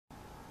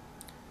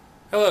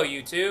Hello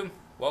YouTube,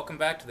 welcome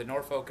back to the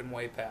Norfolk and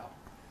Way Pal.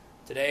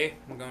 Today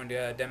I'm going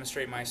to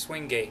demonstrate my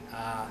swing gate.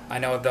 I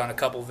know I've done a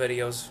couple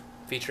videos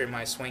featuring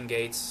my swing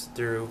gates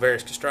through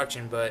various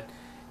construction, but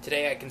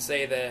today I can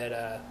say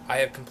that I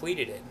have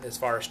completed it as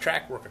far as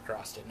track work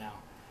across it now.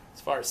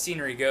 As far as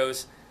scenery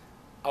goes,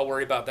 I'll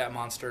worry about that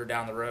monster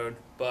down the road,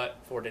 but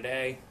for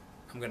today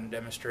I'm going to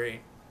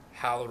demonstrate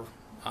how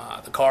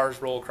the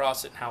cars roll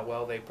across it and how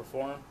well they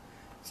perform.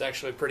 I was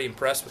actually pretty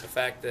impressed with the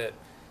fact that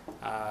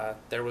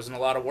there wasn't a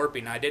lot of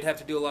warping. I did have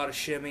to do a lot of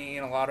shimmy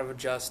and a lot of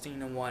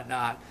adjusting and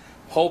whatnot,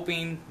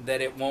 hoping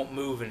that it won't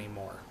move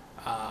anymore.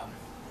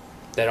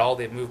 That all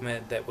the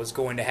movement that was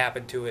going to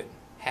happen to it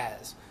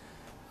has.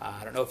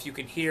 I don't know if you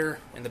can hear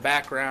in the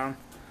background,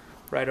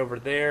 right over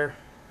there,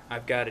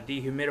 I've got a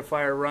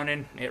dehumidifier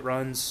running. It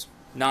runs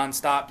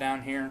non-stop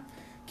down here,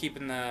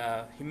 keeping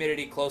the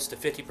humidity close to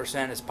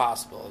 50% as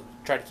possible.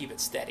 Try to keep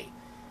it steady.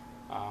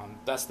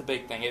 That's the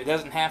big thing. It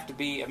doesn't have to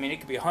be, I mean, it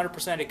could be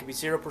 100%, it could be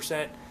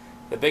 0%.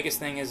 The biggest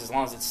thing is as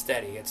long as it's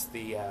steady. It's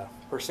the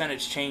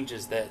percentage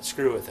changes that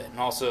screw with it, and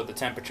also the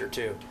temperature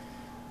too.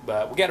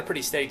 But we got a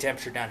pretty steady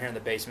temperature down here in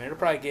the basement. It'll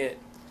probably get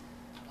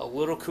a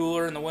little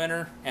cooler in the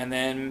winter and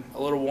then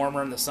a little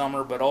warmer in the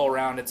summer, but all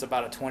around it's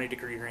about a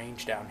 20-degree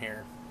range down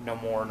here. No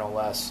more, no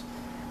less.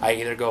 I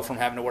either go from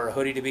having to wear a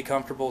hoodie to be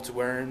comfortable to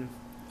wearing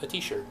a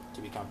t-shirt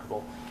to be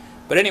comfortable.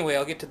 But anyway,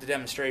 I'll get to the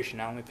demonstration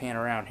now. Let me pan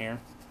around here.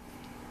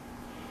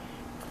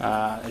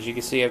 As you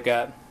can see, I've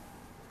got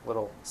a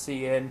little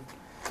CN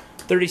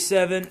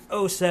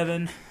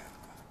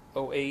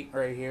 370708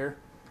 right here.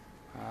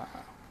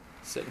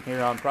 Sitting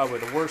here on probably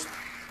the worst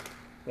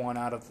one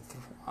out of the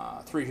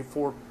 3 to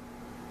 4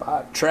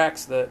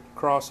 tracks that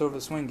cross over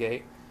the swing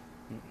gate.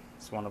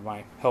 It's one of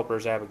my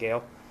helpers,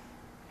 Abigail.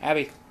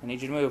 Abby, I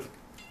need you to move.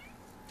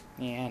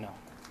 Yeah, I know.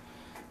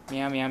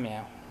 Meow, meow,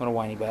 meow. Little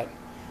whiny butt.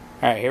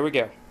 Alright, here we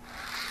go.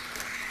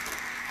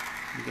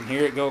 You can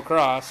hear it go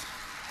across,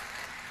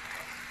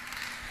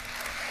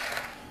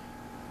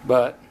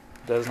 but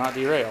does not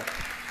derail.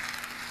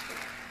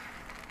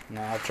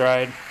 Now I've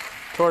tried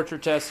torture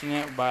testing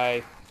it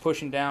by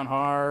pushing down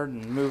hard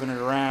and moving it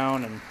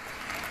around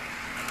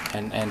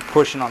and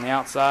pushing on the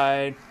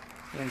outside,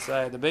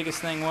 inside. The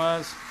biggest thing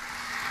was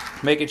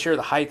making sure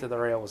the height of the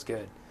rail was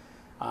good.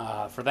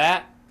 For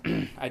that,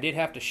 I did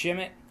have to shim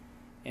it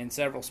in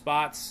several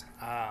spots.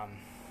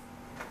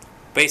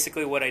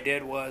 Basically what I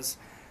did was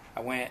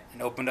I went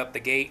and opened up the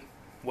gate.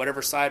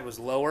 Whatever side was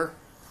lower,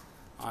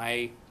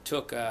 I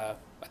took a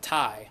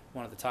tie,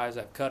 one of the ties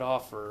I've cut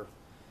off for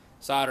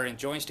soldering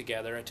joints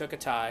together. I took a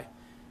tie,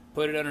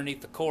 put it underneath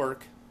the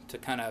cork to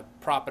kind of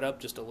prop it up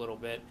just a little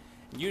bit.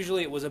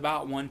 Usually it was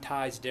about one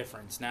tie's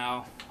difference.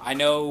 Now, I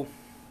know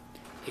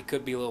it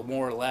could be a little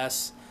more or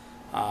less.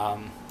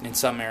 In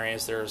some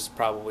areas there's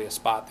probably a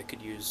spot that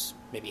could use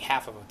maybe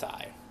half of a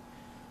tie.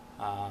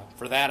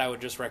 For that, I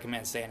would just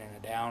recommend sanding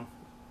it down.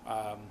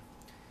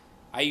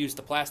 I use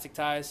the plastic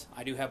ties.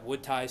 I do have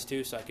wood ties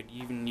too, so I could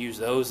even use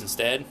those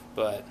instead,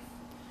 but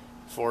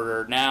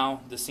for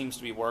now, this seems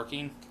to be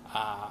working.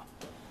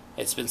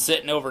 It's been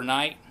sitting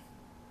overnight,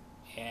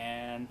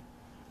 and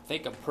I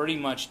think I'm pretty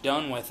much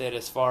done with it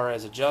as far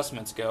as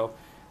adjustments go.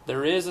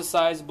 There is a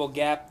sizable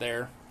gap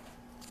there,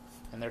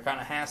 and there kind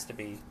of has to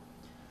be.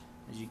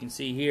 As you can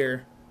see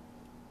here,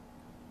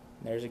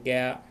 there's a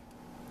gap,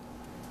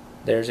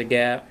 there's a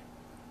gap,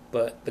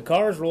 but the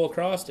cars roll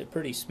across it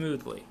pretty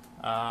smoothly.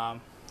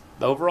 The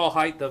overall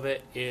height of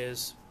it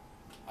is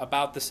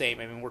about the same.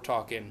 I mean, we're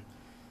talking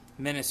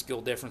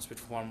minuscule difference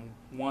between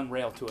one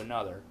rail to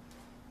another.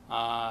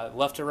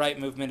 Left to right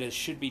movement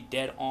should be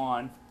dead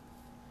on,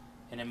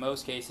 and in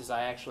most cases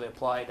I actually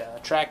applied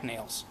track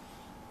nails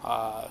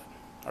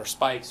or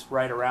spikes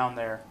right around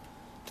there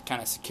to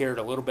kind of secure it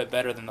a little bit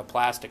better than the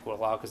plastic will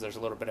allow, because there's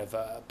a little bit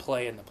of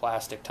play in the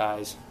plastic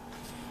ties.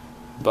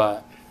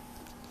 But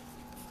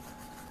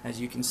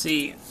as you can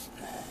see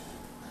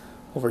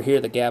over here,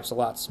 the gap's a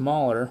lot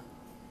smaller.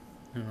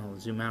 I'll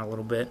zoom out a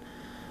little bit.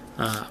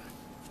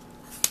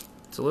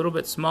 It's a little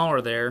bit smaller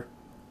there,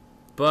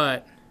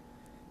 but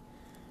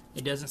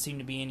it doesn't seem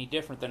to be any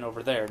different than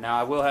over there. Now,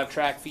 I will have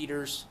track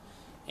feeders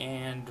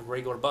and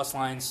regular bus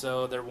lines,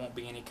 so there won't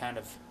be any kind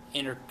of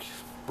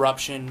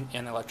interruption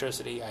in the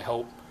electricity, I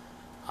hope.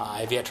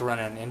 I've yet to run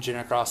an engine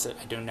across it.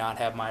 I do not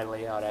have my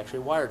layout actually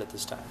wired at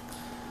this time.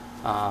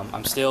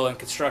 I'm still in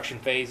construction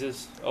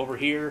phases over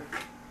here.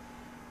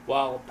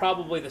 While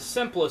probably the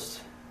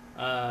simplest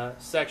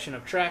section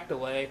of track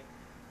delay,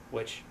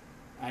 which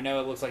I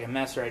know it looks like a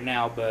mess right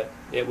now, but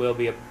it will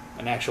be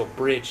an actual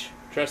bridge,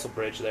 trestle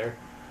bridge there.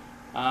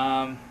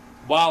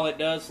 While it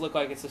does look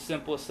like it's the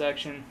simplest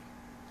section,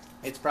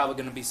 it's probably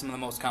going to be some of the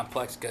most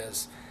complex,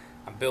 because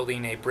I'm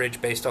building a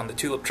bridge based on the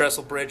Tulip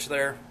Trestle Bridge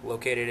there,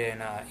 located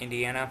in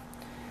Indiana,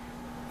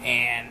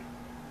 and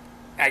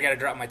I got to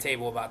drop my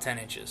table about 10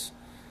 inches.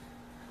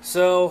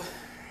 So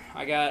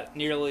I got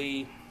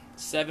nearly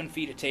 7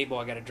 feet of table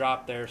I got to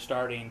drop there,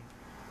 starting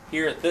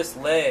here at this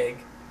leg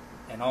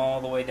and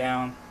all the way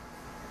down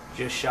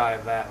just shy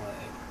of that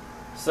leg.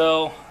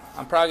 So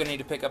I'm probably going to need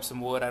to pick up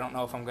some wood. I don't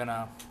know if I'm going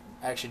to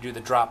actually do the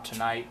drop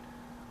tonight.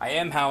 I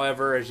am,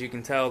 however, as you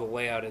can tell, the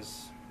layout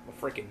is a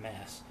freaking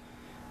mess.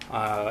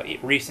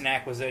 Recent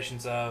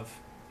acquisitions of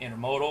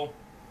intermodal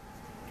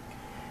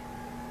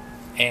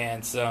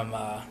and some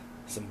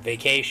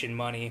vacation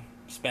money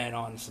spent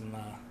on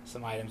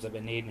some items I've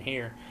been needing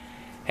here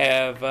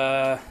have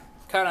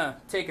kind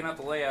of taken up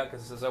the layout,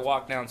 because as I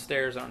walk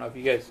downstairs, I don't know if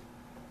you guys,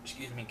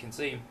 can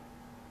see,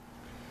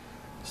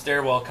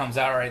 stairwell comes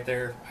out right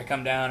there. I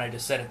come down, I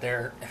just set it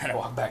there, and then I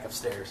walk back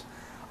upstairs.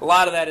 A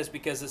lot of that is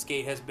because this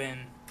gate has been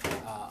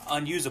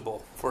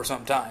unusable for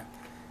some time.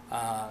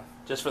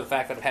 Just for the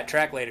fact that I've had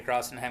track laid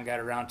across and I haven't got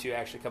around to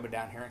actually coming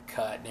down here and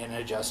cutting and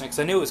adjusting, because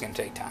I knew it was going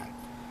to take time.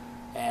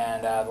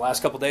 And the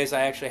last couple days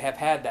I actually have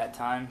had that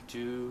time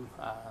to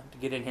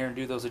get in here and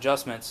do those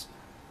adjustments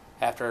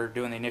after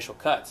doing the initial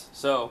cuts.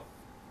 So,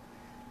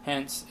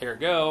 hence,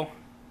 ergo,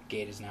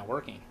 gate is now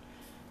working.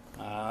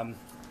 I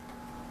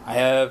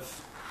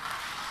have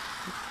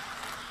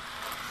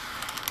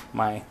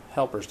my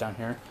helpers down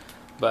here,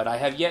 but I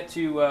have yet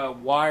to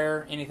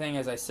wire anything,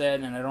 as I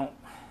said, and I'm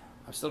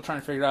still trying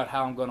to figure out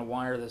how I'm going to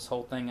wire this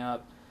whole thing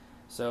up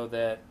so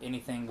that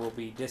anything will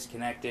be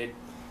disconnected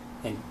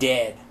and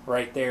dead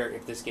right there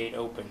if this gate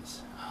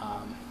opens.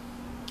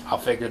 I'll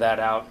figure that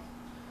out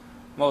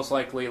most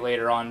likely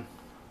later on,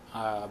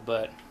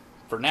 but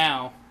for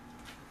now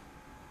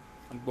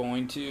I'm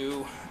going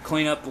to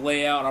clean up the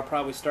layout. I'll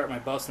probably start my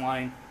bus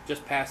line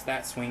just past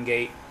that swing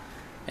gate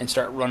and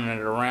start running it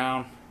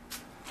around,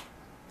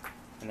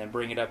 and then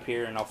bring it up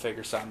here, and I'll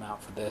figure something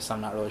out for this.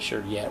 I'm not really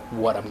sure yet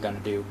what I'm going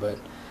to do, but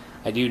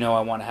I do know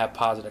I want to have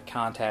positive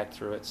contact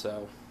through it,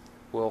 so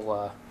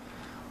we'll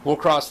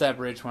cross that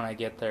bridge when I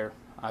get there.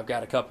 I've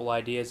got a couple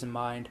ideas in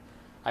mind.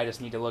 I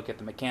just need to look at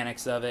the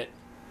mechanics of it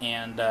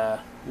and the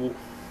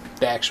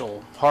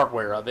actual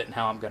hardware of it and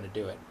how I'm going to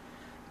do it.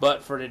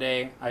 But for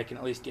today, I can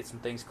at least get some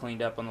things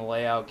cleaned up on the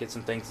layout, get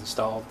some things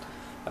installed.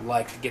 I'd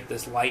like to get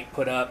this light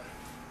put up,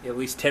 at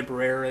least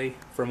temporarily,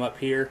 from up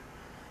here,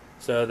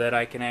 so that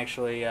I can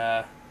actually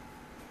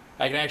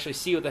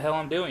see what the hell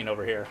I'm doing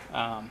over here.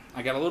 I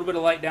got a little bit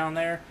of light down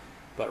there,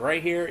 but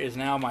right here is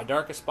now my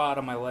darkest spot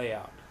on my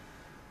layout.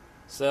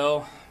 So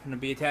I'm going to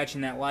be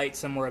attaching that light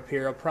somewhere up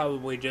here. I'll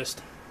probably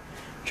just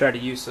try to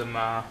use some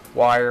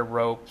wire,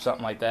 rope,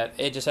 something like that.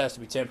 It just has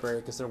to be temporary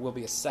because there will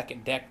be a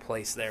second deck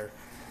placed there.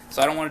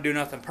 So I don't want to do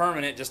nothing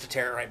permanent just to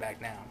tear it right back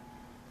down.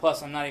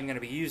 Plus, I'm not even going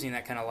to be using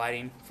that kind of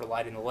lighting for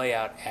lighting the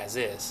layout as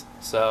is.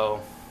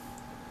 So,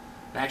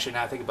 actually,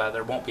 now I think about it,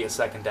 there won't be a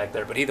second deck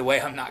there. But either way,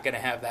 I'm not going to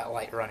have that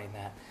light running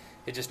that.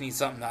 It just needs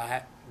something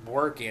to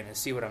work in and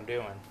see what I'm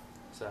doing.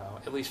 So,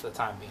 at least for the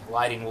time being.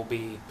 Lighting will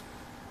be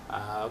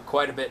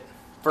quite a bit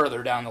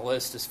further down the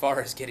list as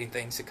far as getting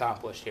things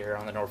accomplished here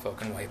on the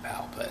Norfolk and Way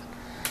Pal. But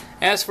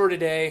as for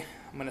today,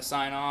 I'm going to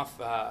sign off.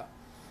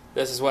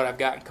 This is what I've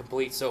gotten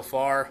complete so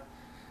far.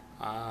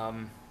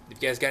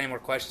 If you guys got any more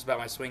questions about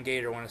my swing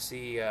gate or want to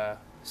see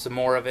some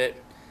more of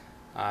it,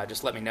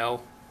 just let me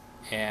know,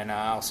 and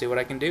I'll see what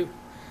I can do.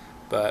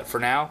 But for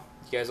now,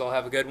 you guys all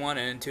have a good one,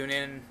 and tune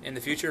in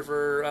the future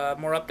for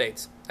more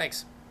updates.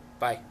 Thanks.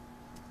 Bye.